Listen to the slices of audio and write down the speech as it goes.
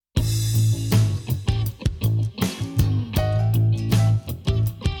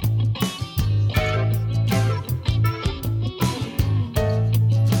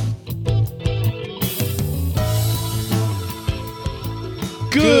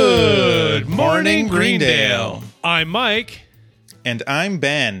Good morning, Greendale. I'm Mike. And I'm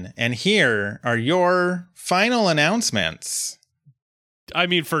Ben. And here are your final announcements. I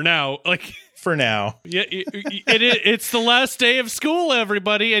mean, for now, For now. Yeah, it's the last day of school,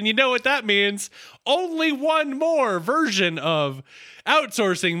 everybody. And you know what that means. Only one more version of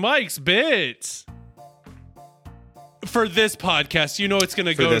Outsourcing Mike's Bits. For this podcast, you know it's going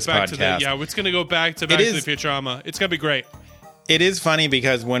to go back to it's going to go back to the Futurama. It's going to be great. It is funny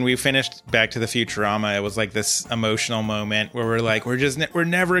because when we finished Back to the Futurama, it was like this emotional moment where we're like, we're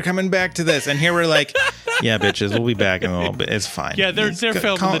never coming back to this. And here we're like, yeah, bitches, we'll be back in a little bit. It's fine. Yeah, they're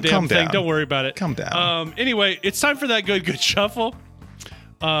filming the damn thing. Don't worry about it. Calm down. Anyway, it's time for that good shuffle.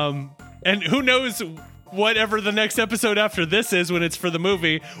 And who knows whatever the next episode after this is when it's for the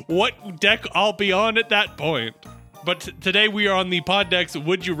movie, what deck I'll be on at that point. But today we are on the Pod Deck's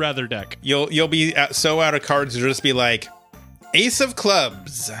Would You Rather deck. You'll be so out of cards, you'll just be like, Ace of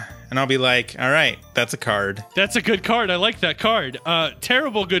Clubs. And I'll be like, all right, that's a card. That's a good card. I like that card.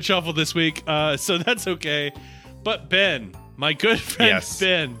 Terrible good shuffle this week, so that's okay. But Ben, my good friend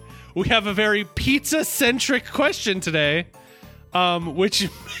Ben, we have a very pizza-centric question today, which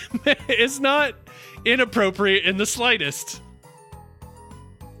is not inappropriate in the slightest.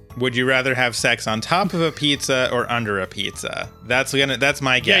 Would you rather have sex on top of a pizza or under a pizza? That's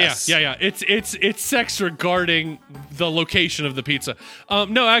my guess. Yeah. It's sex regarding the location of the pizza.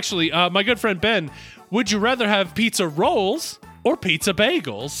 No, actually, my good friend Ben, would you rather have pizza rolls or pizza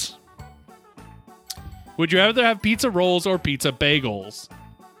bagels? Would you rather have pizza rolls or pizza bagels?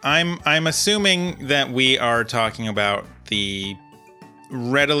 I'm assuming that we are talking about the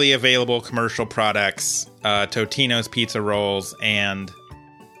readily available commercial products, Totino's pizza rolls and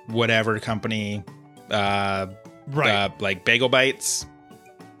whatever company, like Bagel Bites.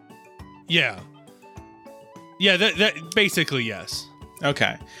 Yeah, that basically, yes.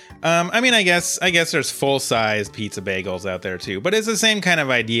 Okay. I mean, I guess there's full-size pizza bagels out there too, but it's the same kind of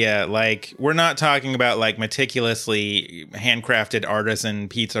idea. Like, we're not talking about like meticulously handcrafted artisan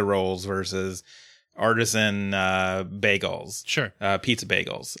pizza rolls versus artisan bagels. Sure. Pizza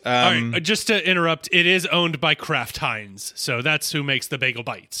bagels. All right, just to interrupt, it is owned by Kraft Heinz, so that's who makes the Bagel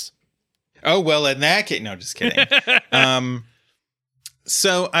Bites. Oh, well, in that case, no, just kidding.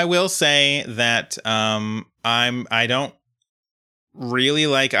 So I will say that I don't really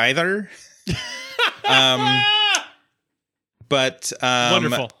like either. But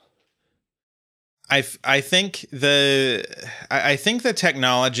wonderful. I think the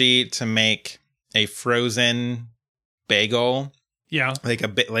technology to make a frozen bagel,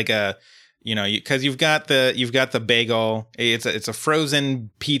 because you've got the bagel, it's a frozen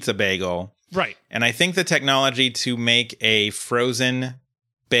pizza bagel, right? And I think the technology to make a frozen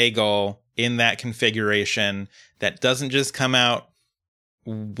bagel in that configuration that doesn't just come out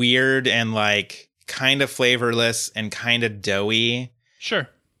weird and like kind of flavorless and kind of doughy. Sure.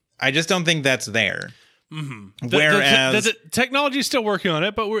 I just don't think that's there. Mm-hmm. Whereas the technology is still working on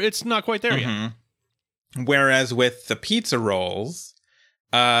it, but it's not quite there yet. Whereas with the pizza rolls,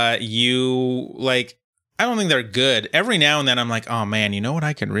 I don't think they're good. Every now and then I'm like, oh man, you know what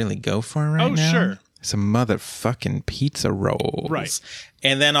I could really go for now? Oh, sure. Some motherfucking pizza rolls. Right.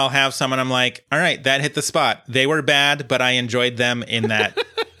 And then I'll have some and I'm like, all right, that hit the spot. They were bad, but I enjoyed them in that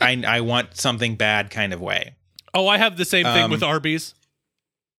I want something bad kind of way. Oh, I have the same thing with Arby's.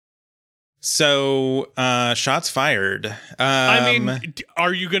 So, shots fired. I mean,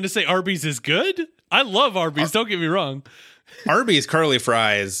 are you going to say Arby's is good? I love Arby's, don't get me wrong. Arby's curly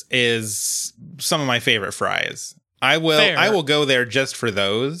fries is some of my favorite fries. I will go there just for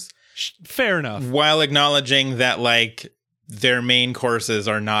those. Fair enough. While acknowledging that like their main courses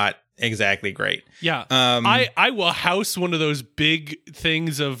are not exactly great. Yeah. I will house one of those big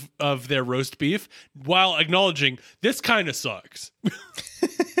things of their roast beef while acknowledging this kind of sucks.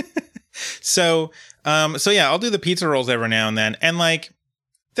 So yeah, I'll do the pizza rolls every now and then, and like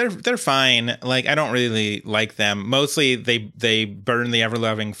they're fine. Like, I don't really like them. Mostly they burn the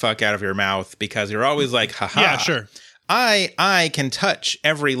ever-loving fuck out of your mouth because you're always like, haha. Yeah, sure. I can touch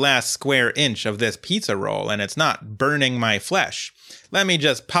every last square inch of this pizza roll and it's not burning my flesh. Let me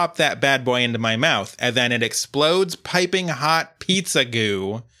just pop that bad boy into my mouth and then it explodes piping hot pizza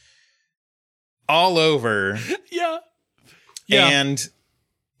goo all over. Yeah. And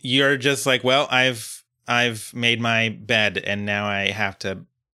you're just like, well, I've made my bed and now I have to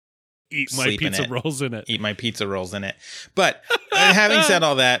eat my pizza rolls in it. Eat my pizza rolls in it. But having said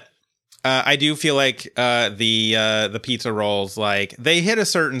all that, I do feel like the pizza rolls, like, they hit a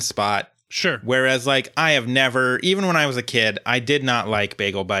certain spot. Sure. Whereas, like, I have never, even when I was a kid, I did not like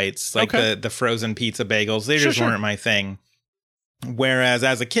Bagel Bites, like the frozen pizza bagels. They just weren't my thing. Whereas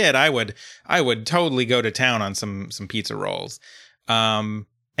as a kid, I would totally go to town on some pizza rolls. And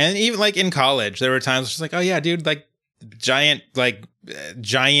even like in college, there were times just like, oh yeah, dude, like giant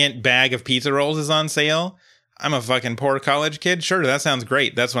bag of pizza rolls is on sale. I'm a fucking poor college kid. Sure, that sounds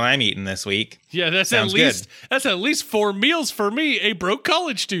great. That's what I'm eating this week. Yeah, that's sounds at least 4 meals for me, a broke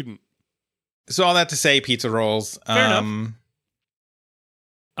college student. So all that to say, pizza rolls. Fair enough.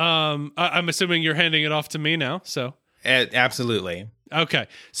 I'm assuming you're handing it off to me now, so. Absolutely. Okay.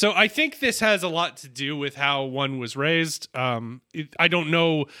 So I think this has a lot to do with how one was raised. I don't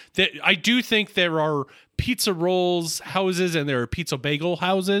know that I do think there are pizza rolls houses and there are pizza bagel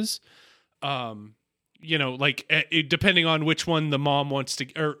houses. Depending on which one the mom wants to,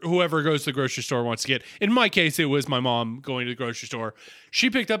 or whoever goes to the grocery store wants to get. In my case, it was my mom going to the grocery store. She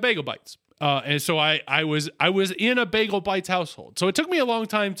picked up bagel bites. And so I was in a Bagel Bites household. So it took me a long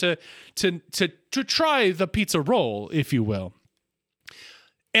time to try the pizza roll, if you will.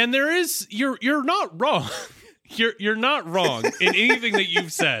 And you're not wrong. you're not wrong in anything that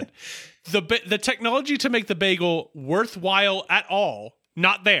you've said. The technology to make the bagel worthwhile at all,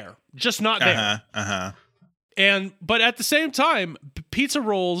 not there. Just not there. But at the same time, pizza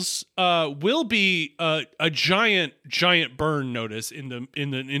rolls will be a giant burn notice in the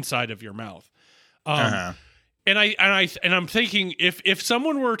inside of your mouth. And I'm thinking if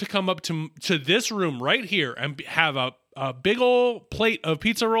someone were to come up to this room right here and have a big old plate of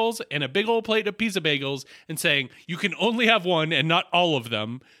pizza rolls and a big old plate of pizza bagels and saying you can only have one and not all of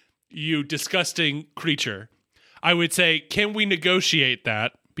them, you disgusting creature, I would say, can we negotiate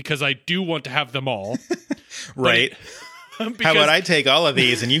that? Because I do want to have them all. Right. How about I take all of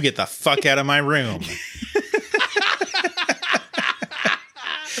these and you get the fuck out of my room?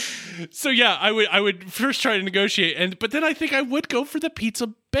 So yeah, I would first try to negotiate, but then I think I would go for the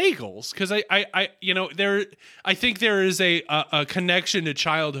pizza bagels because I think there is a connection to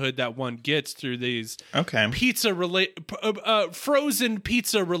childhood that one gets through these frozen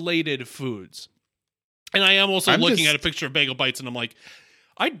pizza related foods. And I am also looking at a picture of Bagel Bites and I'm like,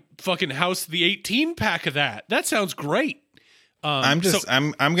 I'd fucking house the 18 pack of that. That sounds great. I'm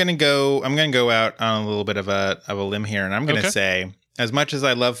gonna go out on a little bit of a limb here, and I'm gonna say, as much as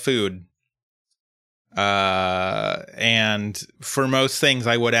I love food, and for most things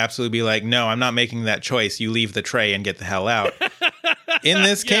I would absolutely be like, no, I'm not making that choice. You leave the tray and get the hell out. In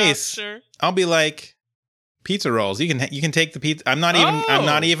this case, sure. I'll be like, pizza rolls. You can take the pizza. I'm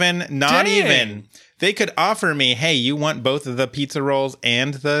not even. They could offer me, hey, you want both of the pizza rolls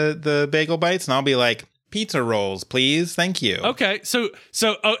and the bagel bites? And I'll be like, pizza rolls, please. Thank you. Okay. So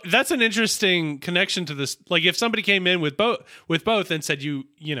that's an interesting connection to this. Like if somebody came in with both and said, you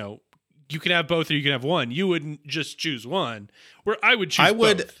can have both or you can have one, you wouldn't just choose one. Where I would choose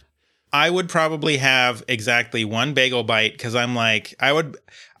both. I would probably have exactly one bagel bite because I'm like,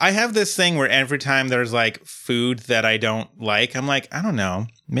 I have this thing where every time there's like food that I don't like, I'm like, I don't know,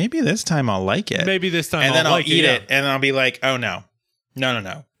 maybe this time I'll like it. Maybe this time and then I'll like eat it and I'll be like, oh no.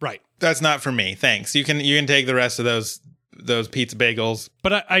 Right. That's not for me. Thanks. You can take the rest of those pizza bagels.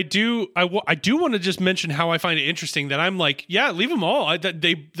 But I do want to just mention how I find it interesting that I'm like, yeah, leave them all.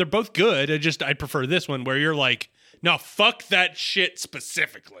 They're both good. I prefer this one where you're like, no, fuck that shit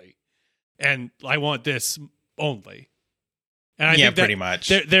specifically. And I want this only. And I think pretty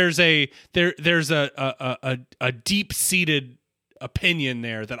much. There's a deep seated opinion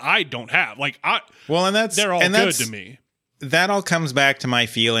there that I don't have. Like they're all good to me. That all comes back to my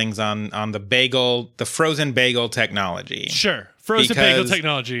feelings on the frozen bagel technology. Sure, frozen bagel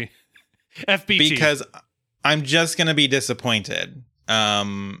technology, FBT. Because I'm just gonna be disappointed.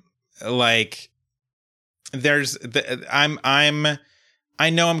 I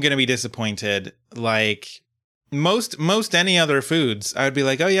know I'm going to be disappointed. Like most any other foods, I would be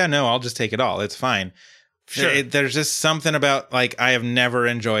like, oh yeah, no, I'll just take it all. It's fine. Sure. There's just something about like I have never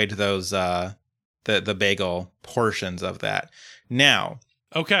enjoyed those the bagel portions of that. Now,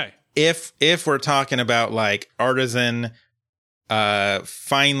 okay, if we're talking about like artisan,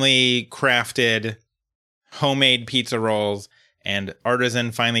 finely crafted homemade pizza rolls and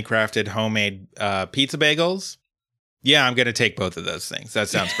artisan finely crafted homemade pizza bagels. Yeah, I'm going to take both of those things. That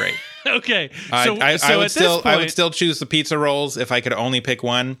sounds great. Okay. I would still choose the pizza rolls if I could only pick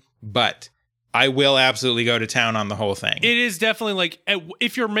one, but I will absolutely go to town on the whole thing. It is definitely like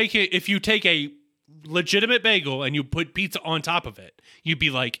if you take a legitimate bagel and you put pizza on top of it, you'd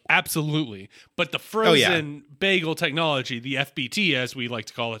be like, absolutely. But the frozen bagel technology, the FBT as we like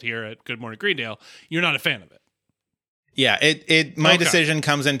to call it here at Good Morning Greendale, you're not a fan of it. Yeah, my decision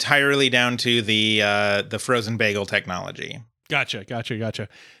comes entirely down to the frozen bagel technology. Gotcha.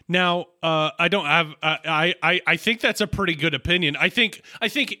 Now, I don't have. I think that's a pretty good opinion. I think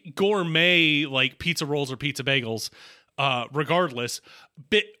gourmet like pizza rolls or pizza bagels, regardless,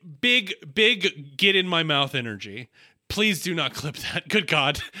 big get in my mouth energy. Please do not clip that. Good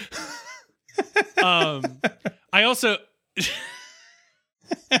God. I also.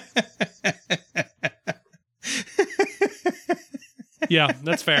 Yeah,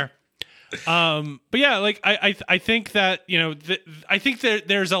 that's fair. But yeah, like I think that, you know, I think that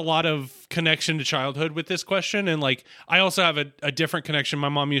there's a lot of connection to childhood with this question, and like I also have a different connection. My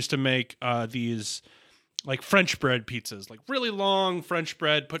mom used to make these like French bread pizzas, like really long French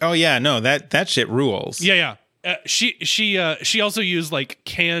bread. Oh yeah, no, that shit rules. Yeah. She also used like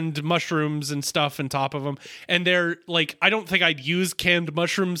canned mushrooms and stuff on top of them, and they're like, I don't think I'd use canned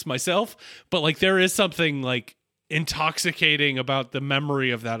mushrooms myself, but like there is something like intoxicating about the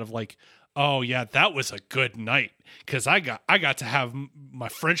memory of that, of like, oh yeah, that was a good night because I got to have my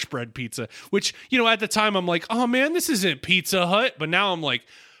French bread pizza, which, you know, at the time I'm like, oh man, this isn't Pizza Hut, but now I'm like,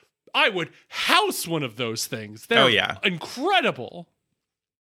 I would house one of those things. They're incredible.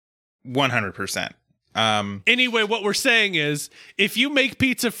 100%. Anyway, what we're saying is, if you make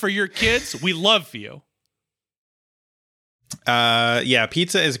pizza for your kids, we love you. Yeah,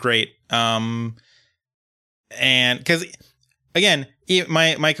 pizza is great. And because again,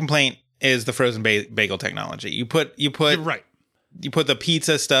 my complaint is the frozen bagel technology. You put Right. You put the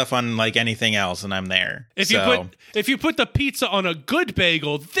pizza stuff on like anything else, and I'm there. If you put the pizza on a good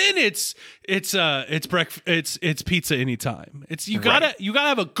bagel, then it's pizza anytime. You gotta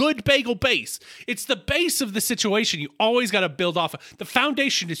have a good bagel base. It's the base of the situation. You always gotta build off of. The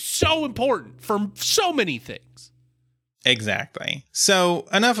foundation is so important for so many things. Exactly. So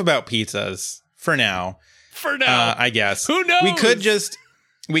enough about pizzas for now. I guess. Who knows?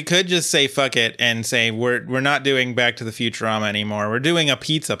 We could just say fuck it and say we're not doing Back to the Futurama anymore. We're doing a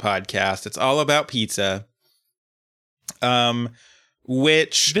pizza podcast. It's all about pizza.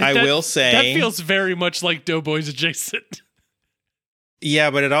 Which I will say, that feels very much like Doughboys adjacent.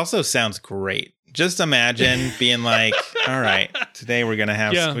 Yeah, but it also sounds great. Just imagine being like, all right, today we're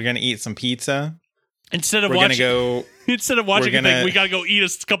gonna eat some pizza. Instead of watching anything, we gotta go eat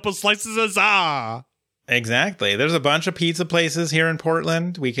a couple slices of za. Exactly. There's a bunch of pizza places here in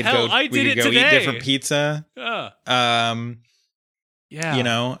Portland. We could go eat different pizza. Yeah. You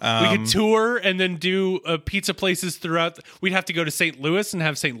know, we could tour and then do pizza places throughout. We'd have to go to St. Louis and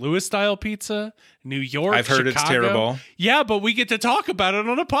have St. Louis style pizza. New York, I've heard Chicago. It's terrible. Yeah, but we get to talk about it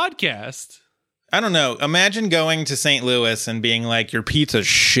on a podcast. I don't know. Imagine going to St. Louis and being like, your pizza's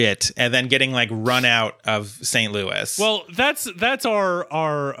shit, and then getting like run out of St. Louis. Well, that's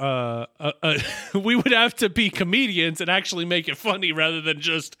our we would have to be comedians and actually make it funny rather than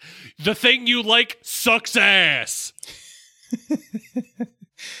just the thing you like sucks ass.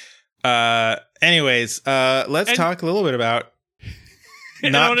 Anyways, let's talk a little bit about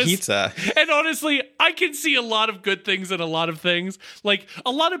pizza. And honestly, I can see a lot of good things in a lot of things. Like,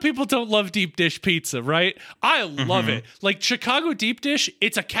 a lot of people don't love deep dish pizza, right? I love it. Like, Chicago deep dish,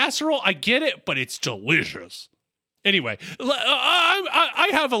 it's a casserole. I get it, but it's delicious. Anyway, I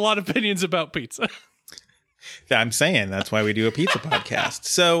have a lot of opinions about pizza. I'm saying that's why we do a pizza podcast.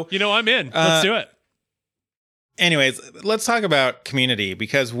 So, you know, I'm in. Let's do it. Anyways, let's talk about Community,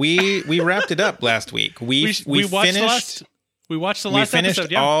 because we wrapped it up last week. We finished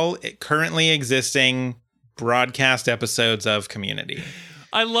episode, yeah. All currently existing broadcast episodes of Community.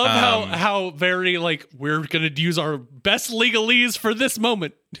 I love how very like we're gonna use our best legalese for this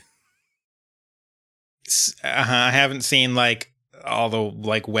moment. I haven't seen like all the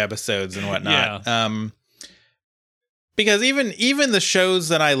like webisodes and whatnot. Yeah. Because even the shows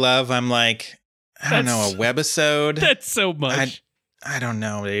that I love, I'm like, I don't know, a webisode. That's so much. I don't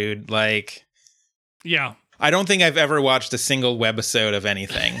know, dude. Like, yeah. I don't think I've ever watched a single webisode of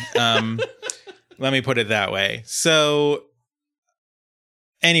anything. Let me put it that way. So,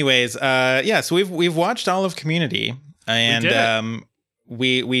 anyways, so we've watched all of Community, and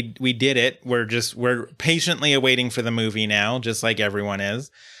we did it. We're patiently awaiting for the movie now, just like everyone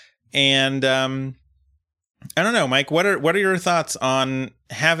is. And I don't know, Mike. What are your thoughts on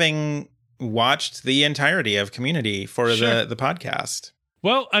having watched the entirety of Community for the podcast?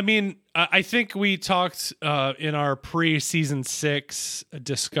 Well, I mean, I think we talked in our pre-season 6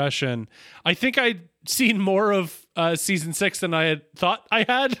 discussion. I think I'd seen more of season 6 than I had thought I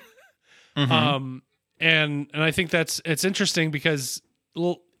had. Mm-hmm. And I think it's interesting because,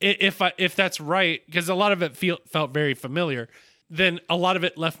 well, if that's right, because a lot of it felt very familiar, then a lot of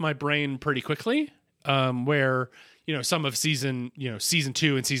it left my brain pretty quickly. Where, you know, some of season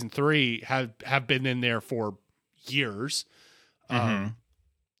 2 and season 3 have been in there for years.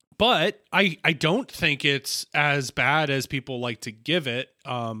 But I don't think it's as bad as people like to give it.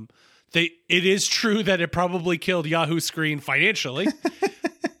 It is true that it probably killed Yahoo Screen financially,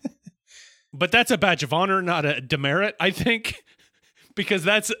 but that's a badge of honor, not a demerit, I think, because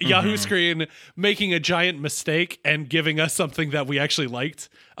that's Yahoo Screen making a giant mistake and giving us something that we actually liked,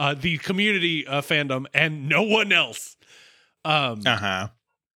 the community fandom, and no one else. I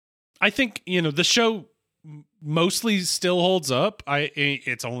think, the show mostly still holds up.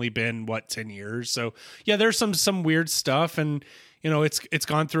 It's only been 10 years, so yeah, there's some weird stuff, and it's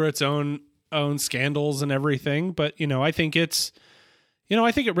gone through its own scandals and everything, but I think it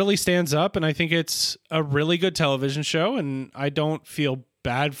really stands up, and I think it's a really good television show, and I don't feel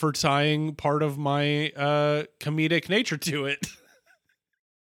bad for tying part of my comedic nature to it.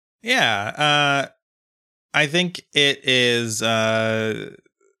 Yeah, I think it is kind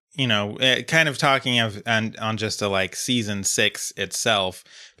of talking on just a season 6 itself,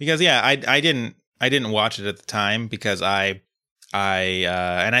 because I didn't watch it at the time because I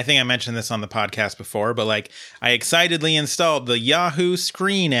and I think I mentioned this on the podcast before, but I excitedly installed the Yahoo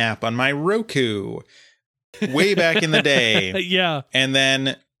Screen app on my Roku way back in the day. Yeah. And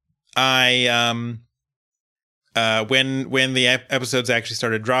then when the episodes actually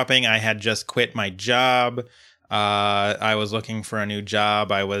started dropping, I had just quit my job. I was looking for a new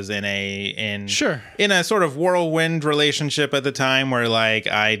job. I was in a sort of whirlwind relationship at the time where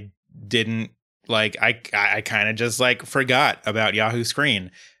I didn't I kind of just forgot about Yahoo Screen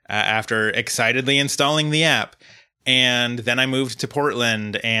after excitedly installing the app. And then I moved to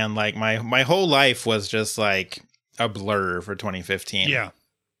Portland, and my whole life was just a blur for 2015. Yeah.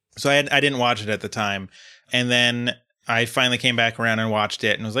 So I didn't watch it at the time. And then I finally came back around and watched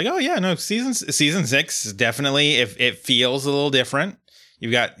it and was like, oh yeah, no, season 6 definitely, if it feels a little different.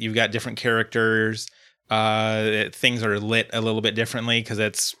 You've got different characters. Things are lit a little bit differently because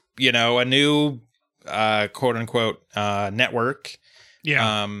it's a new quote unquote network.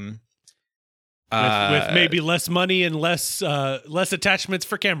 Yeah. With maybe less money and less attachments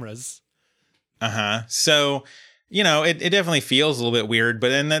for cameras. So, it definitely feels a little bit weird, but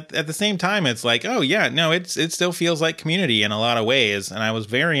then at the same time, it's oh yeah, no, it still feels like Community in a lot of ways, and I was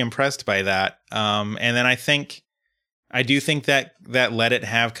very impressed by that. And then I do think that let it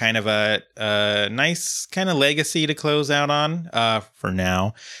have kind of a nice kind of legacy to close out on for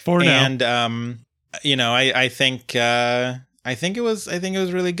now. And I think it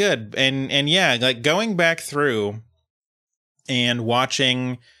was really good. And yeah, going back through and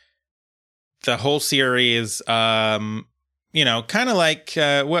watching the whole series, kind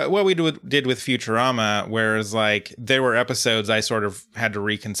of what we did with Futurama, whereas there were episodes I sort of had to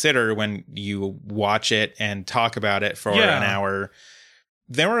reconsider when you watch it and talk about it for an hour.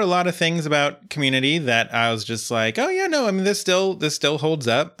 There were a lot of things about Community that I was just oh yeah, no, I mean, this still holds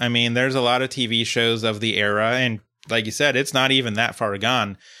up. I mean, there's a lot of TV shows of the era, and like you said, it's not even that far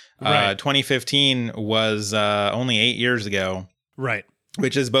gone. Right. 2015 was only 8 years ago. Right.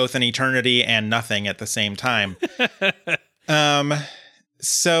 Which is both an eternity and nothing at the same time.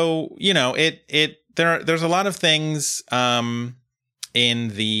 So, there's a lot of things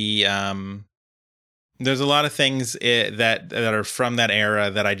there's a lot of things that are from that era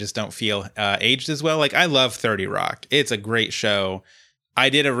that I just don't feel aged as well. I love 30 Rock. It's a great show. I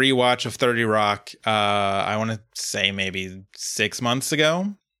did a rewatch of 30 Rock, I want to say maybe 6 months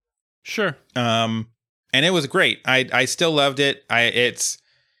ago. Sure. And it was great. I still loved it. It's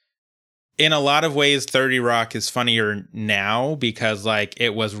in a lot of ways, 30 Rock is funnier now because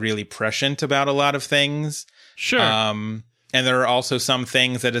it was really prescient about a lot of things. Sure. And there are also some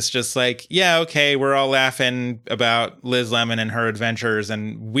things that it's just yeah, okay, we're all laughing about Liz Lemon and her adventures,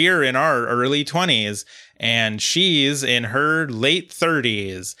 and we're in our early 20s and she's in her late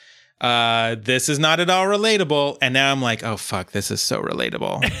 30s. This is not at all relatable. And now I'm oh fuck, this is so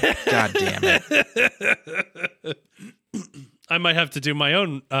relatable. God damn it. I might have to do my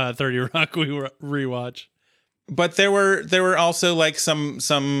own 30 Rock rewatch. But there were also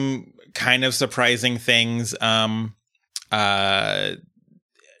some kind of surprising things in the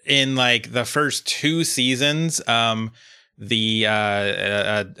first 2 seasons. The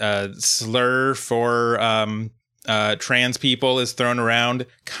slur for trans people is thrown around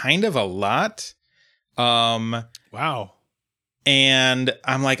kind of a lot. Wow. And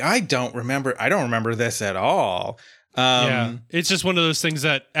I'm I don't remember this at all. Yeah, it's just one of those things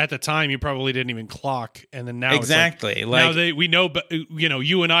that at the time you probably didn't even clock, and then now exactly now we know,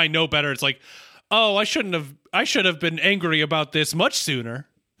 you and I know better. It's oh, I should have been angry about this much sooner.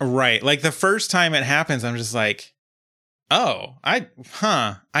 Right, the first time it happens, I'm just I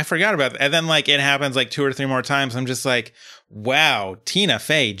forgot about that. And then like it happens like 2 or 3 more times. I'm just like, wow, Tina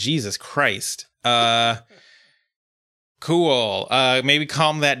Fey, Jesus Christ. Cool. Maybe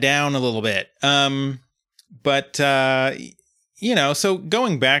calm that down a little bit. But so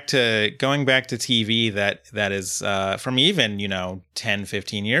going back to TV that is from even, 10,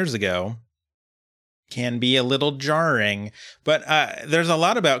 15 years ago can be a little jarring. But there's a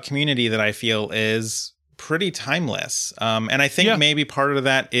lot about Community that I feel is pretty timeless. And I think maybe part of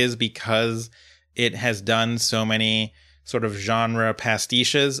that is because it has done so many sort of genre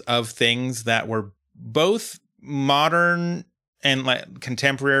pastiches of things that were both modern and like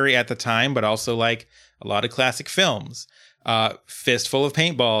contemporary at the time, but also like a lot of classic films. Fistful of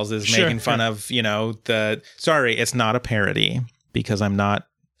Paintballs is making fun of, sorry, it's not a parody because I'm not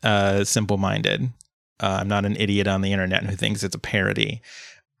simple-minded. I'm not an idiot on the internet who thinks it's a parody.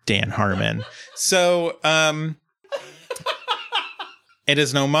 Dan Harmon. So it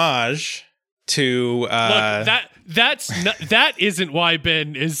is an homage to Look, that isn't why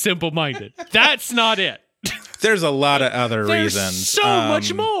Ben is simple-minded. That's not it. There's a lot of other There's reasons. So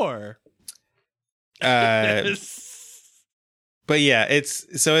much more. But yeah,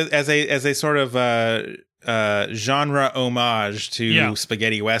 it's so as a sort of genre homage to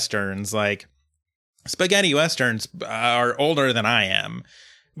spaghetti westerns. Like spaghetti westerns are older than I am,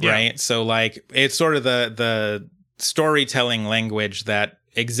 right? So like it's sort of the storytelling language that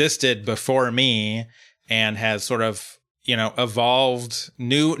existed before me and has sort of evolved.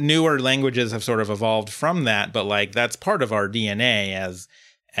 Newer languages have sort of evolved from that, but like that's part of our DNA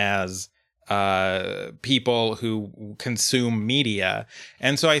as people who consume media.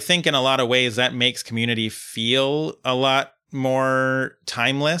 And so I think in a lot of ways that makes Community feel a lot more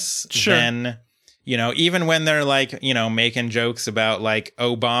timeless than, even when they're like, making jokes about like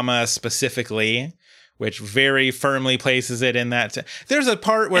Obama specifically, which very firmly places it in that. There's a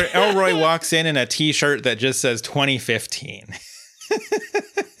part where Elroy walks in a t-shirt that just says 2015.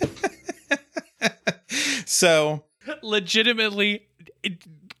 So legitimately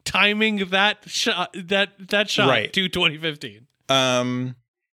timing that shot right to 2015.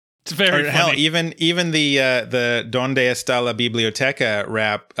 It's very funny. Hell, even the Donde está la biblioteca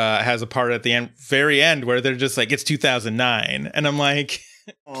rap has a part at the very end where they're just like, it's 2009, and I'm like,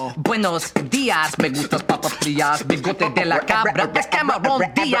 Buenos días, me gustas papas frías, bigote de la cabra,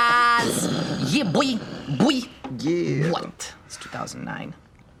 Cameron Diaz. Yeah, boy. Yeah. What? It's 2009.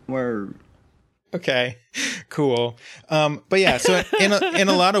 Word. Okay, cool. But yeah, so in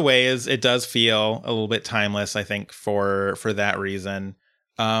a lot of ways, it does feel a little bit timeless, I think, for that reason.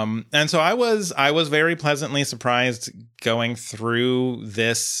 And so I was very pleasantly surprised going through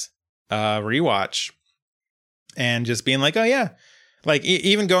this rewatch and just being like, oh yeah, like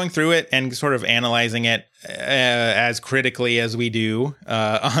even going through it and sort of analyzing it as critically as we do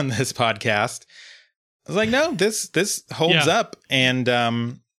on this podcast. I was like, no, this holds up. And,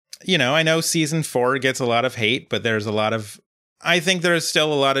 I know season 4 gets a lot of hate, but I think there's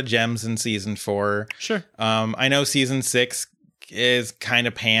still a lot of gems in season 4. Sure. I know season 6 is kind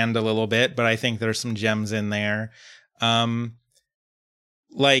of panned a little bit, but I think there's some gems in there.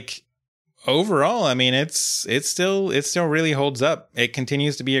 Like overall, I mean, it still really holds up. It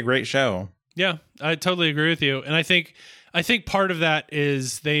continues to be a great show. Yeah, I totally agree with you. And I think part of that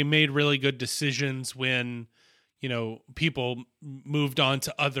is they made really good decisions when, people moved on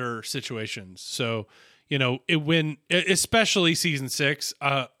to other situations. So, especially season 6,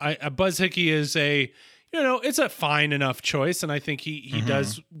 Buzz Hickey is it's a fine enough choice. And I think he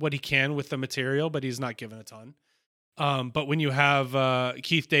does what he can with the material, but he's not given a ton. But when you have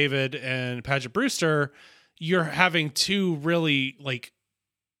Keith David and Paget Brewster, you're having two really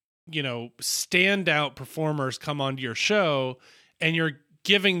standout performers come onto your show, and you're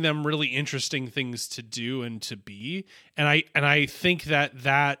giving them really interesting things to do and to be. And I think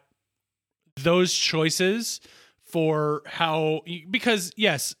that those choices for how, because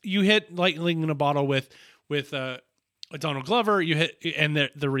yes, you hit lightning in a bottle with Donald Glover, you hit, and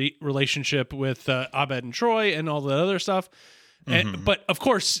the relationship with Abed and Troy and all the other stuff. But of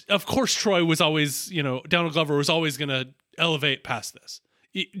course Troy was always, Donald Glover was always going to elevate past this.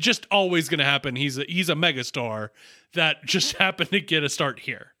 Just always going to happen. He's a megastar that just happened to get a start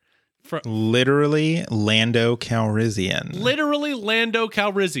here. Literally Lando Calrissian.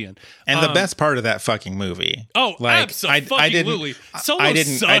 And the best part of that fucking movie. Oh, absolutely. I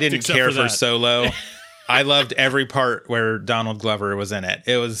didn't care for Solo. I loved every part where Donald Glover was in it.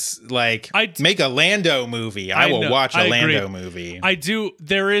 It was like, make a Lando movie. I will watch a Lando movie. I do.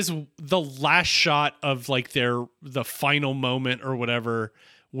 There is the last shot of the final moment or whatever,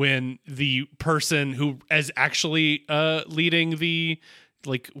 when the person who is actually leading the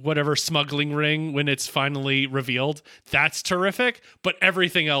like whatever smuggling ring, when it's finally revealed, that's terrific. But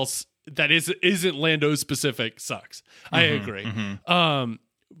everything else that isn't Lando specific sucks. I agree.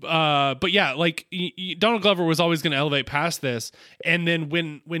 But yeah, like Donald Glover was always going to elevate past this, and then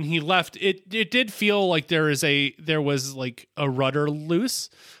when he left, it did feel like there was like a rudder loose,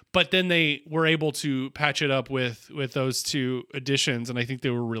 but then they were able to patch it up with those two additions, and I think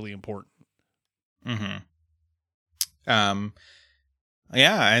they were really important.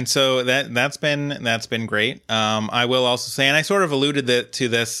 Yeah, and so that's been great. I will also say, and I sort of alluded to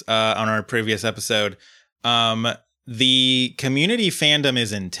this on our previous episode. The community fandom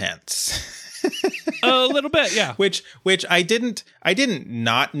is intense. A little bit, yeah. Which I didn't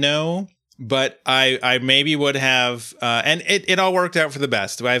not know, but I maybe would have, and it all worked out for the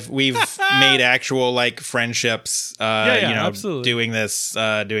best. We've made actual like friendships, absolutely. doing this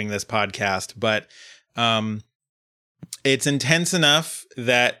podcast, but it's intense enough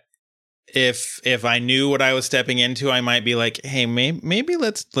that if I knew what I was stepping into, I might be like, hey, maybe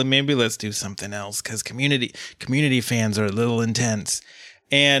let's do something else, because community fans are a little intense,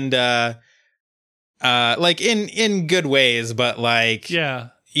 and like in good ways, but like, yeah,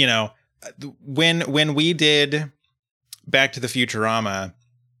 you know, when we did Back to the Futurama,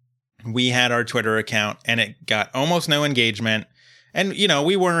 we had our Twitter account and it got almost no engagement, and you know,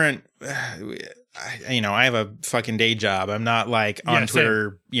 we weren't. I have a fucking day job. I'm not like on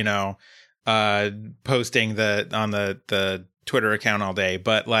Twitter, same. Posting on the Twitter account all day,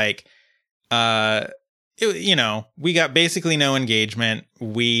 but like, we got basically no engagement.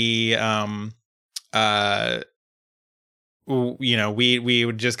 We, we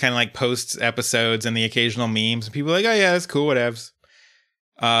would just kind of like post episodes and the occasional memes, and people were like, oh yeah, that's cool, whatevs.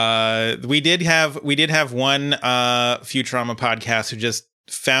 We did have one Futurama podcast who just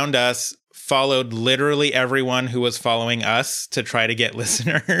found us, followed literally everyone who was following us to try to get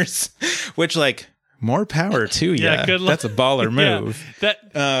listeners, which like, more power to you. Yeah, good luck. That's a baller move. Yeah,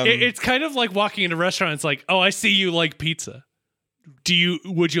 it's kind of like walking in a restaurant. It's like, oh, I see you like pizza.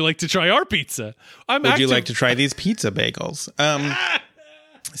 Would you like to try our pizza? Would you like to try these pizza bagels?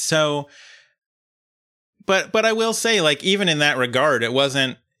 So, but I will say, like, even in that regard, it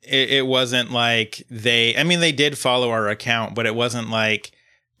wasn't like they did follow our account, but it wasn't like,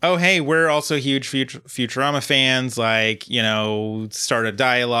 oh, hey, we're also huge Futurama fans, like, start a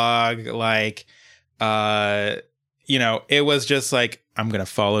dialogue, like, it was just like, I'm going to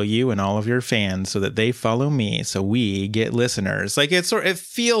follow you and all of your fans so that they follow me, so we get listeners. Like, it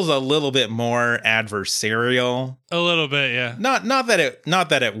feels a little bit more adversarial. A little bit, yeah. Not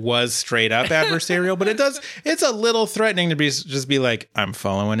that it was straight up adversarial, but it's a little threatening to just be like, I'm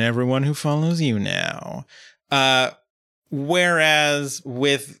following everyone who follows you now. Whereas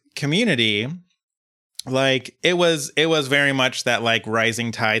with Community, like, it was very much that like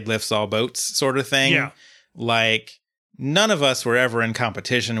rising tide lifts all boats sort of thing. Yeah. Like, none of us were ever in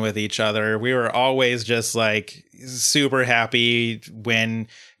competition with each other. We were always just like super happy when,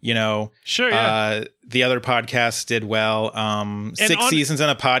 the other podcasts did well. 6 seasons in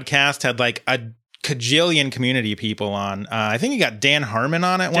a podcast had like a cajillion Community people on. I think you got Dan Harmon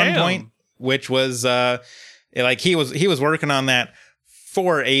on at one point, which was like he was working on that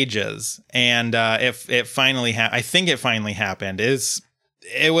for ages, and if it finally I think it finally happened.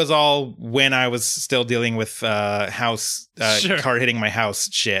 It was all when I was still dealing with house car hitting my house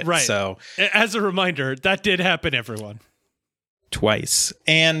shit. Right. So as a reminder, that did happen, everyone. Twice.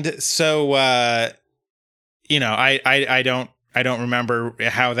 And so I don't remember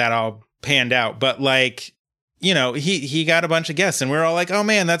how that all panned out, but like, he got a bunch of guests, and we're all like, oh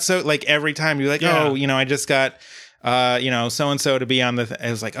man, that's so, like, every time you're like, I just got so-and-so to be on it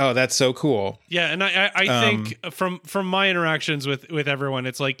was like, oh, that's so cool. Yeah. And I think from my interactions with everyone,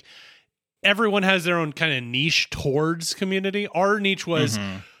 it's like everyone has their own kind of niche towards Community. Our niche was,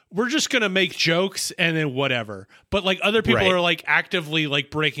 we're just going to make jokes and then whatever. But like other people are like actively like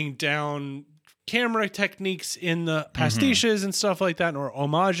breaking down camera techniques in the pastiches and stuff like that, or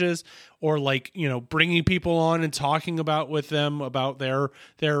homages, or like, bringing people on and talking with them about their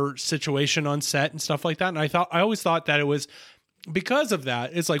situation on set and stuff like that. And I always thought that it was because of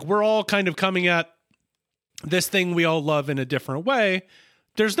that. It's like, we're all kind of coming at this thing we all love in a different way.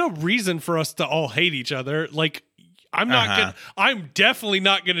 There's no reason for us to all hate each other. Like, I'm definitely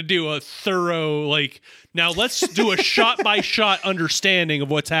not going to do a thorough, like, now let's do a shot by shot understanding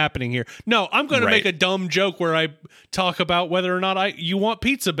of what's happening here. No, I'm going to make a dumb joke where I talk about whether or not you want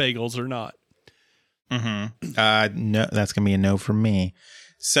pizza bagels or not. No, that's going to be a no from me.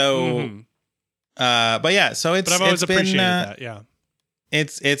 So, but yeah, so I've always appreciated that. Yeah.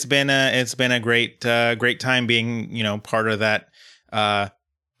 it's been a great time being, you know, part of that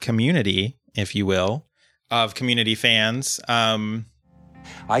community, if you will, of community fans.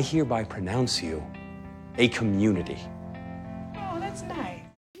 I hereby pronounce you a community. Oh, that's nice.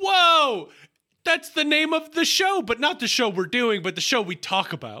 Whoa! That's the name of the show, but not the show we're doing, but the show we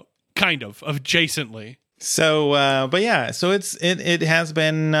talk about, kind of adjacently. So, but yeah, so it has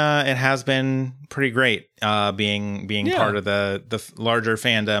been pretty great being part of the larger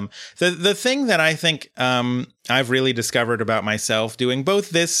fandom. The thing that I think I've really discovered about myself doing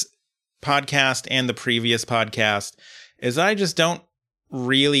both this podcast and the previous podcast is I just don't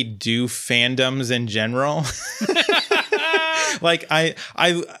really do fandoms in general. Like I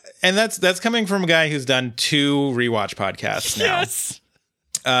and that's coming from a guy who's done 2 rewatch podcasts now. Yes.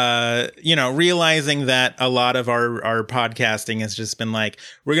 You know, realizing that a lot of our podcasting has just been like,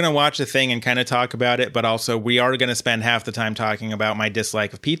 we're going to watch a thing and kind of talk about it, but also we are going to spend half the time talking about my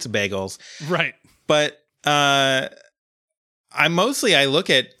dislike of pizza bagels. Right. But I look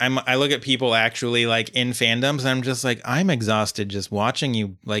at people actually like in fandoms and I'm just like, I'm exhausted just watching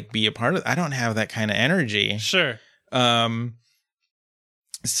you like be a part of it. I don't have that kind of energy. Sure.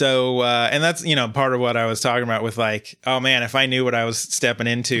 So, and that's, you know, part of what I was talking about with like, oh man, if I knew what I was stepping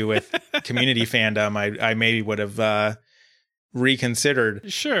into with community fandom, I maybe would have,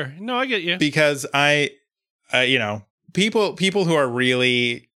 reconsidered. Sure. No, I get you. Because you know, people who are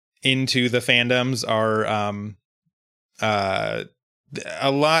really into the fandoms are,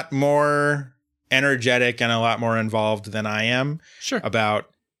 a lot more energetic and a lot more involved than I am. Sure. About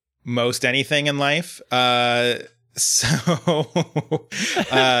most anything in life. So,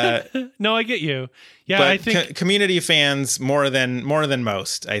 no, I get you. Yeah, but I think community fans more than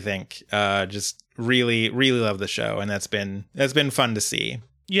most, I think, just really love the show, and that's been fun to see.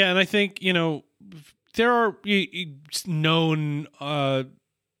 Yeah, and I think, you know, there are known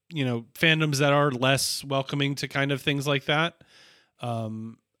you know, fandoms that are less welcoming to kind of things like that.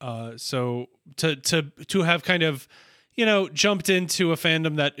 So to have kind of, you know, jumped into a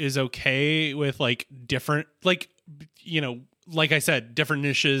fandom that is okay with like different, like, you know, like I said, different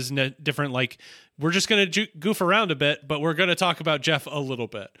niches, different, like, we're just going to goof around a bit, but we're going to talk about Jeff a little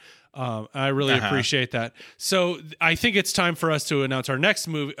bit. I really appreciate that. So I think it's time for us to announce our next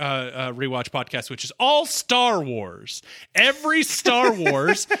movie, rewatch podcast, which is all Star Wars. Every Star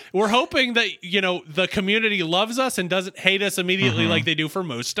Wars. We're hoping that, you know, the community loves us and doesn't hate us immediately like they do for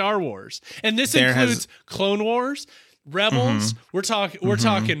most Star Wars. And this includes Clone Wars, Rebels. We're talking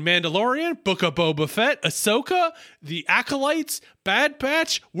Mandalorian, Book of Boba Fett, Ahsoka, The Acolytes, Bad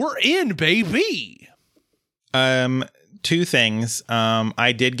Batch. We're in, baby. 2 things.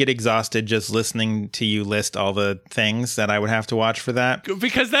 I did get exhausted just listening to you list all the things that I would have to watch for that.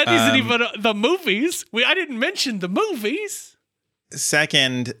 Because that isn't even the movies. I didn't mention the movies.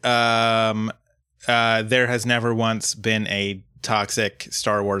 Second, there has never once been a toxic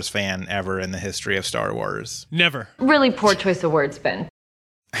Star Wars fan ever in the history of Star Wars. Never. Really poor choice of words, Ben.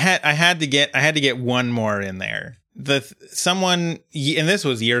 I had to get one more in there. And this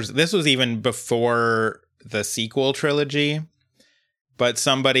was years. This was even before the sequel trilogy, but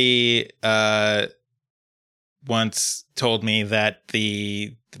somebody once told me that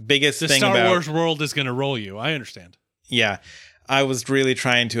the biggest thing Star about Wars world is going to roll you. I understand. Yeah. I was really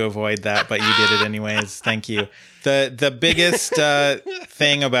trying to avoid that, but you did it anyways. Thank you. The biggest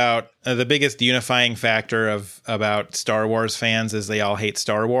thing about the biggest unifying factor about Star Wars fans is they all hate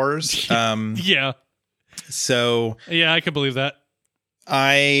Star Wars. Yeah. So yeah, I can believe that.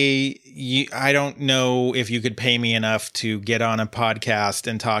 I don't know if you could pay me enough to get on a podcast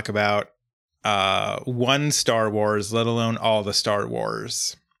and talk about one Star Wars, let alone all the Star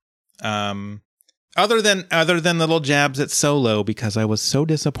Wars. Other than little jabs at Solo, because I was so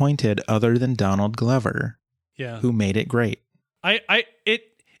disappointed. Other than Donald Glover, who made it great. It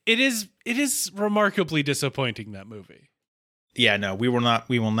is remarkably disappointing, that movie. Yeah, no, we will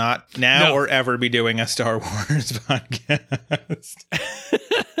not now or ever be doing a Star Wars podcast.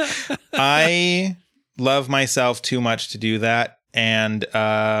 I love myself too much to do that, and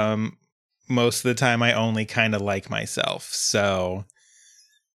most of the time I only kind of like myself. So.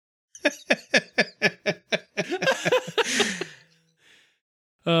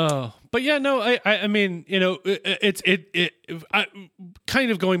 But yeah, no, I mean, you know, I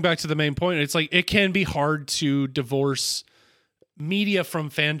kind of going back to the main point. It's like it can be hard to divorce media from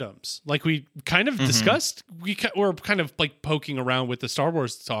fandoms, like we kind of discussed. We're kind of like poking around with the Star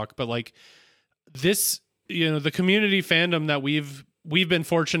Wars talk, but like this, you know, the community fandom that we've been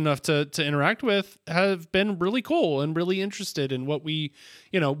fortunate enough to interact with have been really cool and really interested in what we,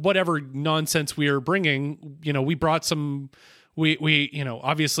 you know, whatever nonsense we are bringing. You know, we brought some we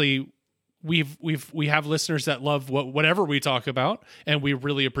obviously we have listeners that love whatever we talk about, and we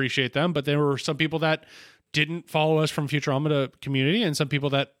really appreciate them. But there were some people that didn't follow us from Futurama to Community, and some people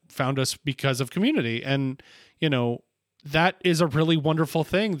that found us because of Community. And, that is a really wonderful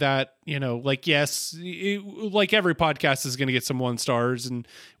thing that, yes, like every podcast is going to get some 1 stars, and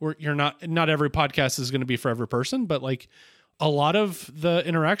not every podcast is going to be for every person, but like a lot of the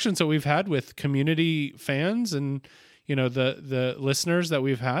interactions that we've had with Community fans and, the listeners that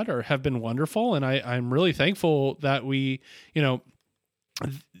we've had have been wonderful. And I'm really thankful that we, the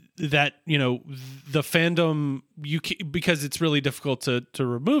fandom, because it's really difficult to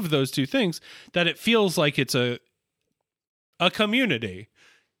remove those two things, that it feels like it's a community.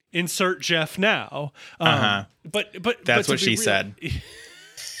 Insert Jeff now. But that's what she said.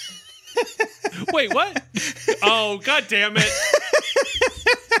 Wait, what? Oh, God damn it.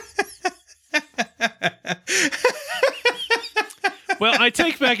 Well, I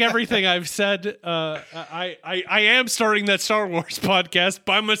take back everything I've said. I am starting that Star Wars podcast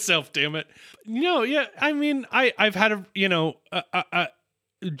by myself, damn it. Yeah, I mean, I've had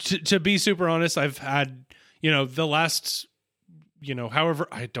to be super honest, I've had, the last, however,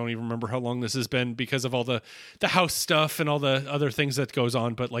 I don't even remember how long this has been because of all the house stuff and all the other things that goes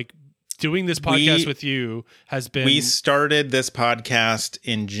on. But like doing this podcast with you has been. We started this podcast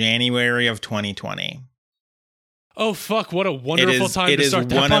in January of 2020. Oh, fuck. What a wonderful time to start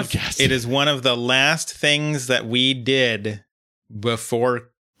that podcast. It is one of the last things that we did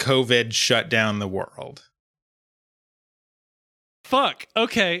before COVID shut down the world. Fuck.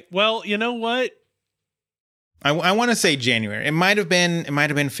 Okay. Well, you know what? I want to say January. It might have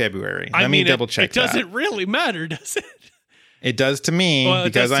been February. Let me double check that. It doesn't really matter, does it? It does to me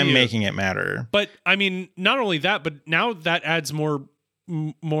because I'm making it matter. But I mean, not only that, but now that adds more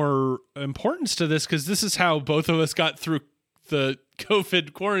importance to this, because this is how both of us got through the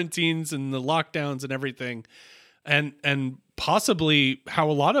COVID quarantines and the lockdowns and everything, and possibly how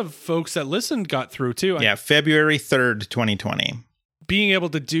a lot of folks that listened got through too. Yeah, February 3rd, 2020. Being able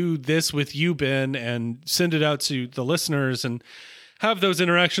to do this with you, Ben, and send it out to the listeners and have those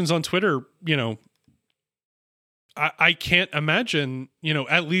interactions on Twitter, I can't imagine,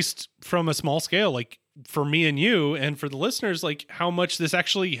 at least from a small scale, like for me and you and for the listeners, like how much this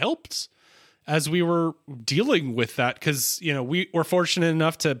actually helped as we were dealing with that. Because, we were fortunate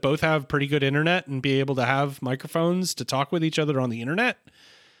enough to both have pretty good internet and be able to have microphones to talk with each other on the internet.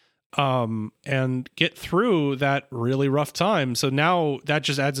 And get through that really rough time. So now that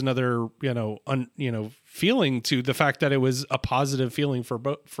just adds another, feeling to the fact that it was a positive feeling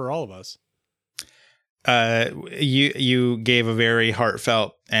for all of us. You gave a very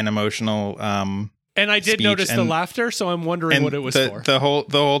heartfelt and emotional, and I did notice the laughter, so I'm wondering what it was for. The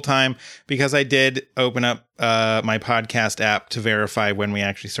whole time, because I did open up, my podcast app to verify when we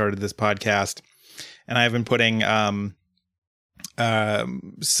actually started this podcast. And I've been putting,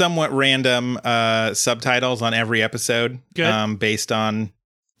 somewhat random subtitles on every episode. Good. Based on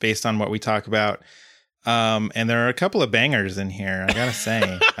what we talk about. And there are a couple of bangers in here, I gotta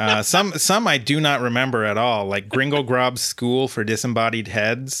say. Some I do not remember at all, like Gringle Grob's School for Disembodied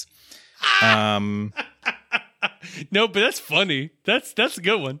Heads. No, but that's funny. That's a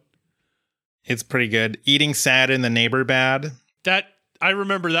good one. It's pretty good. Eating Sad in the Neighbor Bad. That I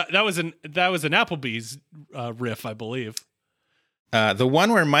remember that was an Applebee's riff, I believe. The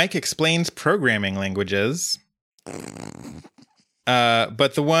one where Mike explains programming languages.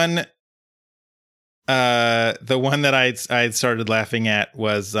 But the one that I started laughing at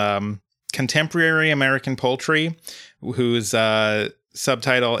was Contemporary American Poultry, whose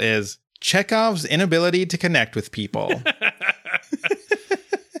subtitle is Chekhov's Inability to Connect with People.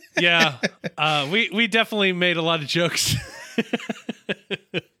 Yeah, we definitely made a lot of jokes.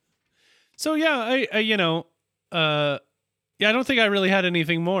 So yeah, I don't think I really had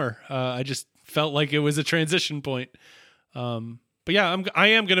anything more. I just felt like it was a transition point. But yeah, I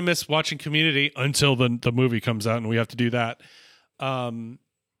am going to miss watching Community until the movie comes out and we have to do that. And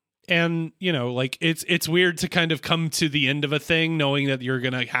like it's weird to kind of come to the end of a thing knowing that you're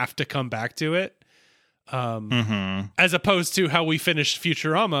going to have to come back to it. As opposed to how we finished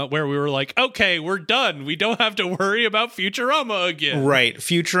Futurama, where we were like, okay, we're done. We don't have to worry about Futurama again. Right.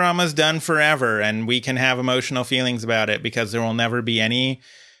 Futurama's done forever, and we can have emotional feelings about it because there will never be any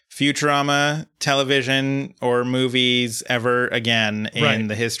Futurama television or movies ever again in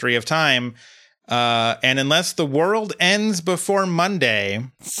the history of time. And unless the world ends before Monday,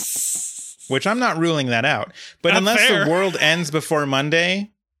 which I'm not ruling that out, but unless the world ends before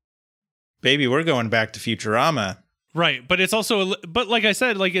Monday, baby, we're going back to Futurama. Right, but it's also, but like I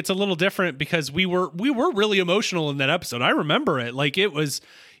said, like it's a little different because we were really emotional in that episode. I remember it, like it was,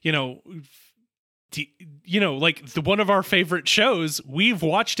 like one of our favorite shows. We've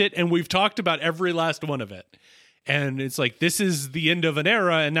watched it and we've talked about every last one of it, and it's like this is the end of an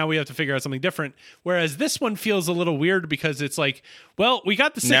era, and now we have to figure out something different. Whereas this one feels a little weird because it's like, well, we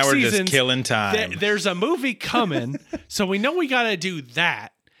got the 6 now we're seasons. just killing time. There's a movie coming, so we know we got to do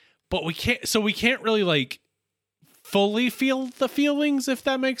that, but we can't. So we can't really like fully feel the feelings, if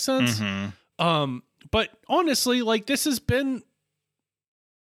that makes sense. But honestly, like this has been,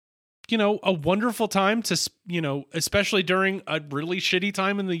 a wonderful time to, especially during a really shitty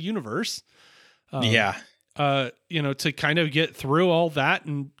time in the universe. To kind of get through all that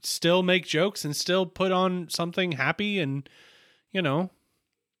and still make jokes and still put on something happy. And,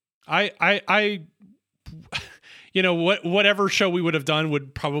 whatever show we would have done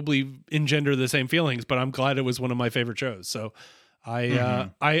would probably engender the same feelings, but I'm glad it was one of my favorite shows. So I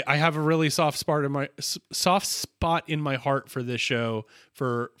have a really soft spot in my heart for this show,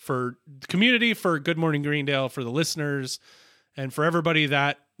 for the community, for Good Morning Greendale, for the listeners, and for everybody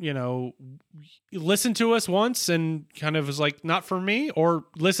that, listened to us once and kind of was like, not for me, or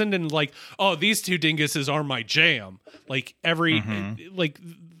listened and like, oh, these two dinguses are my jam. Like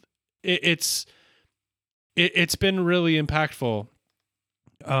it's been really impactful.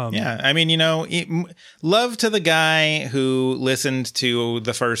 I mean, love to the guy who listened to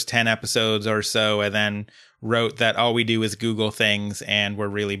the first 10 episodes or so and then wrote that all we do is Google things and we're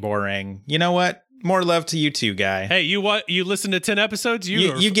really boring. You know what? More love to you too, guy. Hey, you listened to 10 episodes?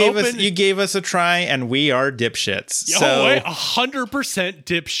 You gave us a try, and we are dipshits. So 100%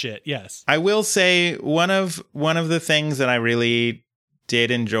 dipshit. Yes. I will say one of the things that I really did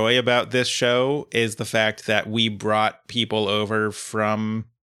enjoy about this show is the fact that we brought people over from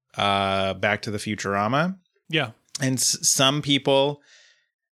Back to the Futurama. Yeah. And some people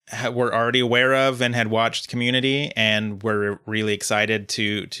were already aware of and had watched Community and were really excited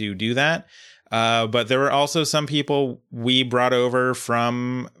to do that. But there were also some people we brought over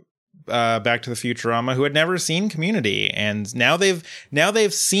from Back to the Futurama who had never seen Community, and now they've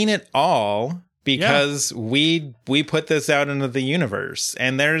seen it all because we put this out into the universe.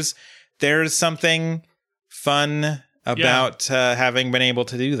 And there's something fun about having been able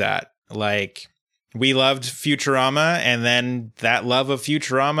to do that. Like, we loved Futurama, and then that love of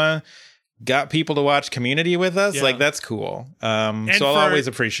Futurama got people to watch Community with us. Like, that's cool. So I'll always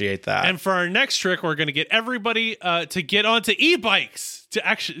appreciate that. And for our next trick, we're going to get everybody to get onto e-bikes to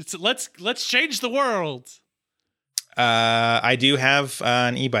actually let's change the world. I do have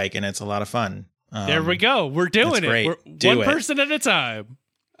an e-bike, and it's a lot of fun. There we go. We're doing it. We're one person at a time.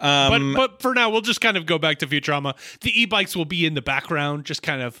 But for now, we'll just kind of go back to Futurama. The e-bikes will be in the background, just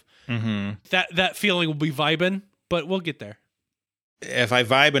kind of that feeling will be vibing, but we'll get there. If I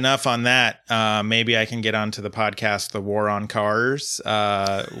vibe enough on that, maybe I can get onto the podcast, The War on Cars,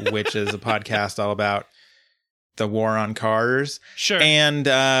 which is a podcast all about the war on cars. Sure. And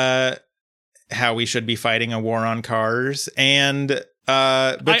how we should be fighting a war on cars. And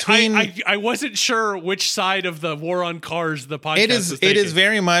between I wasn't sure which side of the war on cars the podcast is taking. It is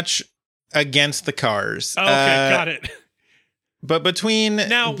very much against the cars. Oh, okay, got it. But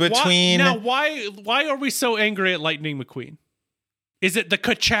why are we so angry at Lightning McQueen? Is it the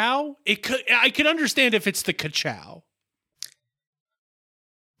ka-chow? I could understand if it's the ka-chow.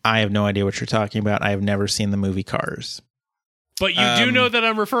 I have no idea what you're talking about. I have never seen the movie Cars. But you do know that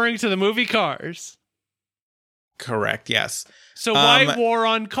I'm referring to the movie Cars. Correct, yes. So why war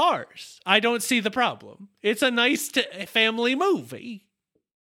on cars? I don't see the problem. It's a nice family movie.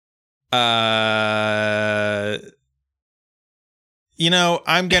 I'm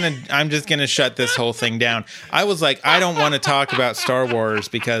just gonna shut this whole thing down. I was like, I don't want to talk about Star Wars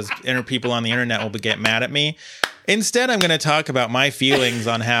because people on the internet will get mad at me. Instead, I'm going to talk about my feelings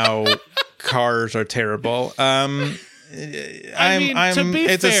on how cars are terrible.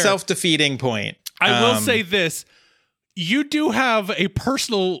 It's a self-defeating point. I will say this. You do have a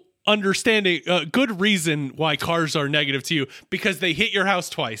personal understanding, good reason why cars are negative to you, because they hit your house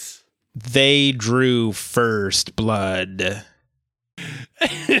twice. They drew first blood.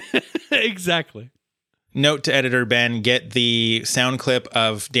 Exactly. Note to editor Ben, get the sound clip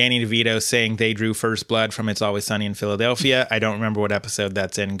of Danny DeVito saying they drew first blood from It's Always Sunny in Philadelphia. I don't remember what episode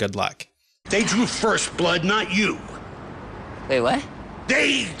that's in. Good luck. They drew first blood, not you. Wait, what?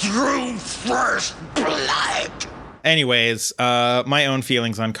 They drew first blood. Anyways, my own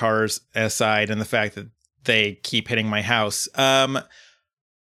feelings on cars aside, and the fact that they keep hitting my house. I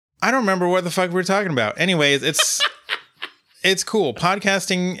don't remember what the fuck we were talking about. Anyways, it's cool.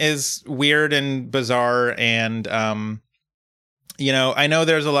 Podcasting is weird and bizarre, and I know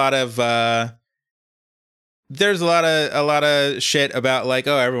there's a lot of shit about like,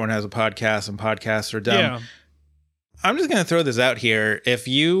 oh, everyone has a podcast and podcasts are dumb. Yeah. I'm just going to throw this out here. If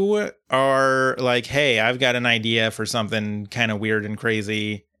you are like, hey, I've got an idea for something kind of weird and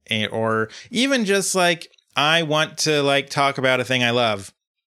crazy, or even just like, I want to like talk about a thing I love,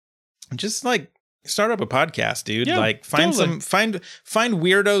 just like start up a podcast, dude. Yeah, like find totally. find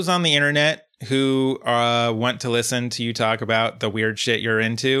weirdos on the internet who want to listen to you talk about the weird shit you're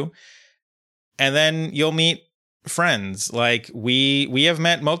into. And then you'll meet friends. Like we have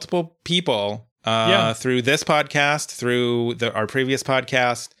met multiple people through this podcast, through our previous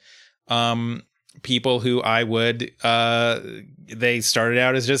podcast, people who I would, they started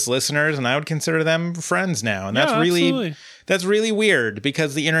out as just listeners and I would consider them friends now. And that's really weird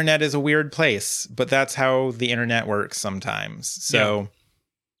because the internet is a weird place, but that's how the internet works sometimes. So,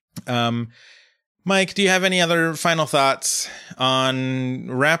 Mike, do you have any other final thoughts on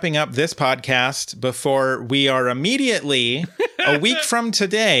wrapping up this podcast before we are immediately, a week from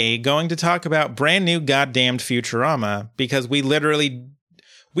today, going to talk about brand new goddamned Futurama? Because we literally,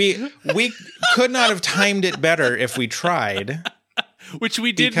 we could not have timed it better if we tried. Which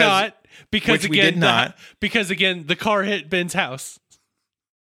we did not. Because again, the car hit Ben's house.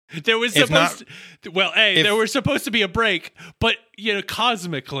 There was supposed there was supposed to be a break, but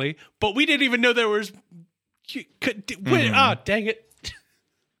cosmically, but we didn't even know there was. Dang it!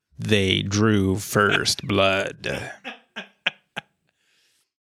 They drew first blood.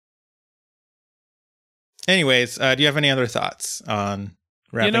 Anyways, do you have any other thoughts on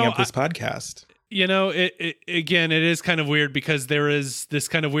wrapping up this podcast? It is kind of weird because there is this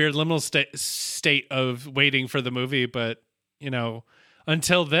kind of weird liminal state of waiting for the movie, but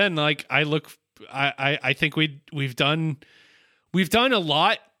until then, like I think we've done a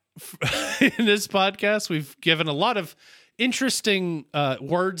lot in this podcast. We've given a lot of interesting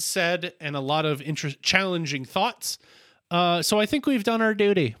words said and a lot of challenging thoughts. So I think we've done our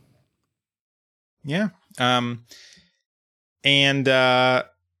duty. Yeah. And I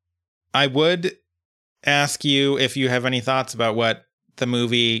would ask you if you have any thoughts about what the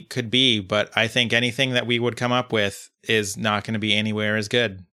movie could be, but I think anything that we would come up with is not going to be anywhere as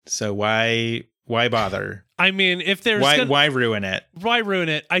good. So why bother? I mean, if there's why ruin it? Why ruin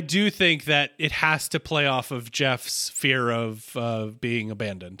it? I do think that it has to play off of Jeff's fear of being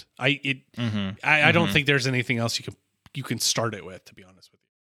abandoned. I don't think there's anything else you can start it with, to be honest with you.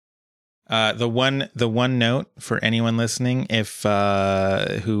 The one note for anyone listening, if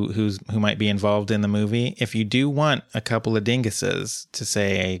who might be involved in the movie, if you do want a couple of dinguses to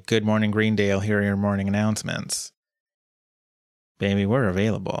say, "Good morning, Greendale. Here are your morning announcements," baby, we're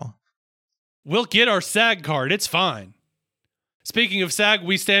available. We'll get our SAG card. It's fine. Speaking of SAG,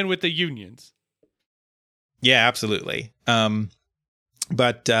 we stand with the unions. Yeah, absolutely.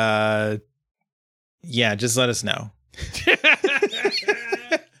 But just let us know.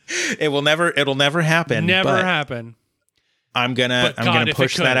 It'll never happen. Never happen. I'm gonna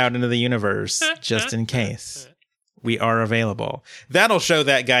push that out into the universe just in case. We are available. That'll show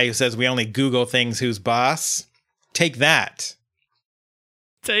that guy who says we only Google things who's boss. Take that.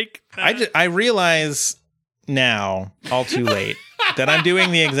 I realize now, all too late, that I'm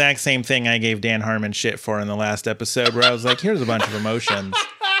doing the exact same thing I gave Dan Harmon shit for in the last episode, where I was like, here's a bunch of emotions.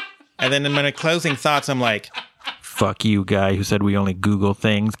 And then in my closing thoughts, I'm like, fuck you, guy who said we only Google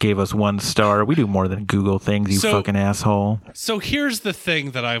things, gave us 1 star. We do more than Google things, you fucking asshole. So here's the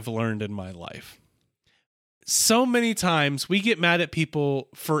thing that I've learned in my life. So many times we get mad at people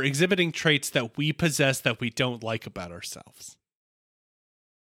for exhibiting traits that we possess that we don't like about ourselves.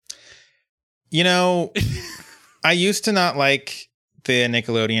 I used to not like the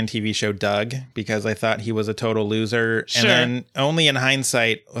Nickelodeon TV show Doug because I thought he was a total loser. Sure. And then only in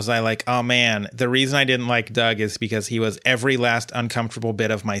hindsight was I like, oh man, the reason I didn't like Doug is because he was every last uncomfortable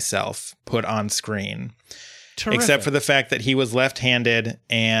bit of myself put on screen. Terrific. Except for the fact that he was left-handed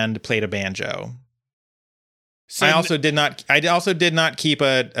and played a banjo. So I also did not keep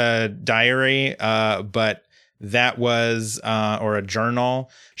a diary, but that was or a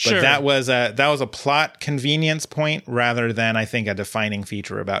journal, but sure. that was a plot convenience point rather than, I think, a defining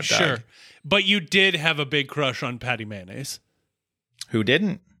feature about Doug. Sure. But you did have a big crush on Patty Mayonnaise. Who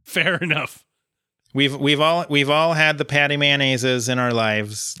didn't? Fair enough. We've all had the Patty Mayonnaises in our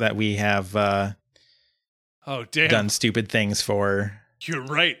lives that we have done stupid things for. You're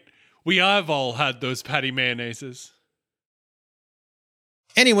right. We have all had those Patty Mayonnaises.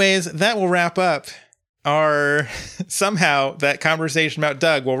 Anyways, that will wrap up somehow that conversation about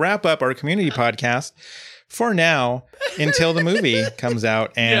Doug will wrap up our community podcast for now until the movie comes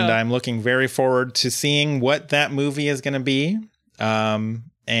out. And Yeah. I'm looking very forward to seeing what that movie is going to be.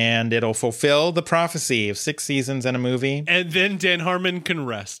 And it'll fulfill the prophecy of 6 seasons and a movie. And then Dan Harmon can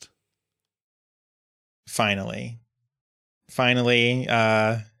rest. Finally. He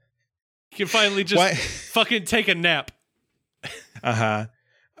can finally just fucking take a nap.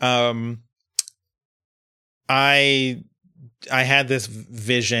 I had this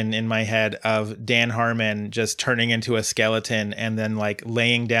vision in my head of Dan Harmon just turning into a skeleton and then like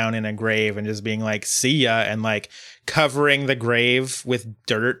laying down in a grave and just being like, see ya, and like covering the grave with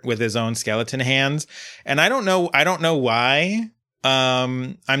dirt with his own skeleton hands. And I don't know why.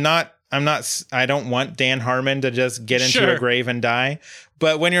 I don't want Dan Harmon to just get into a grave and die.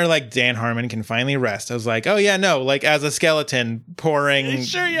 But when you're like, Dan Harmon can finally rest, I was like, oh yeah, no, like as a skeleton pouring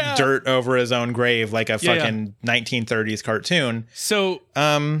dirt over his own grave like a fucking 1930s cartoon. So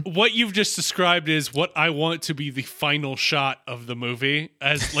what you've just described is what I want to be the final shot of the movie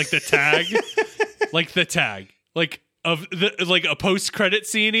as like the tag. Like of the like a post-credit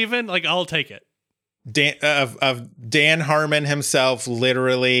scene even. Like I'll take it. Of Dan Harmon himself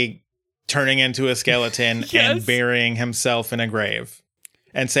literally turning into a skeleton and burying himself in a grave.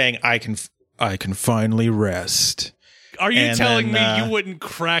 And saying, I can finally rest. Are you telling me you wouldn't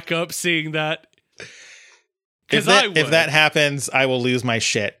crack up seeing that? Because if that happens, I will lose my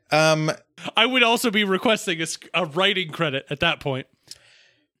shit. I would also be requesting a writing credit at that point.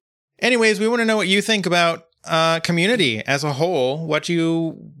 Anyways, we want to know what you think about Community as a whole, what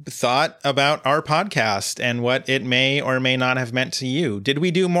you thought about our podcast and what it may or may not have meant to you. Did we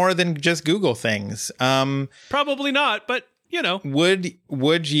do more than just Google things? Probably not, but you know,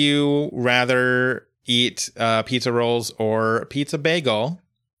 would you rather eat pizza rolls or pizza bagel?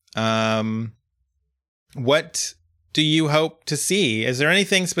 What do you hope to see? Is there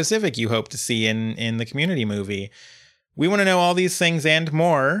anything specific you hope to see in the Community movie? We want to know all these things and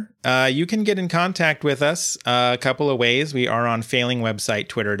more. You can get in contact with us a couple of ways. We are on failingwebsite,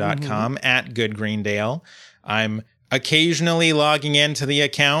 twitter.com, @goodgreendale. I'm occasionally logging into the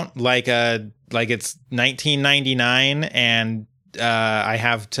account like it's 1999 and I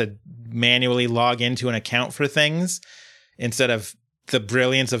have to manually log into an account for things instead of the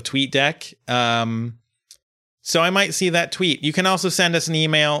brilliance of TweetDeck. So I might see that tweet. You can also send us an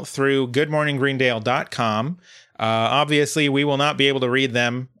email through goodmorninggreendale.com. Obviously, we will not be able to read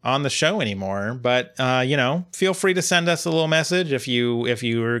them on the show anymore, but feel free to send us a little message if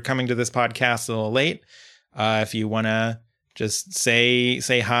you are coming to this podcast a little late. If you want to just say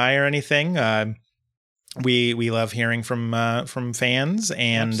hi or anything, we love hearing from fans,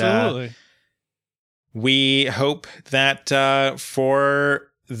 and we hope that for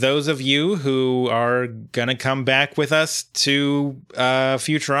those of you who are gonna come back with us to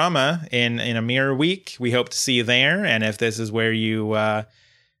Futurama in a mere week, we hope to see you there. And if this is where you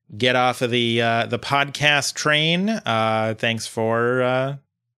get off of the podcast train, thanks for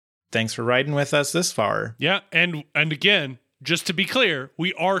riding with us this far. Yeah, and again, just to be clear,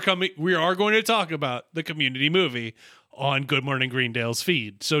 we are going to talk about the Community movie on Good Morning Greendale's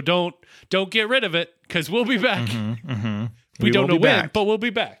feed. So don't get rid of it, because we'll be back. We don't know when, but we'll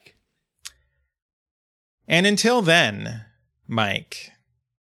be back. And until then, Mike,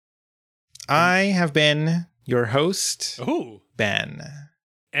 I have been your host, Ben.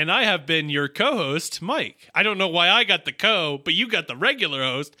 And I have been your co-host, Mike. I don't know why I got the but you got the regular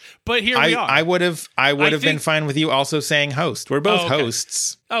host. But here we are. I would have been fine with you also saying host. We're both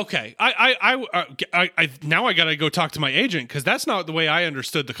hosts. Okay. I now I gotta go talk to my agent, because that's not the way I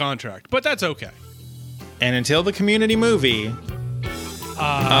understood the contract. But that's okay. And until the Community movie,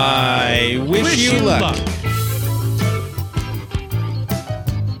 I wish you luck.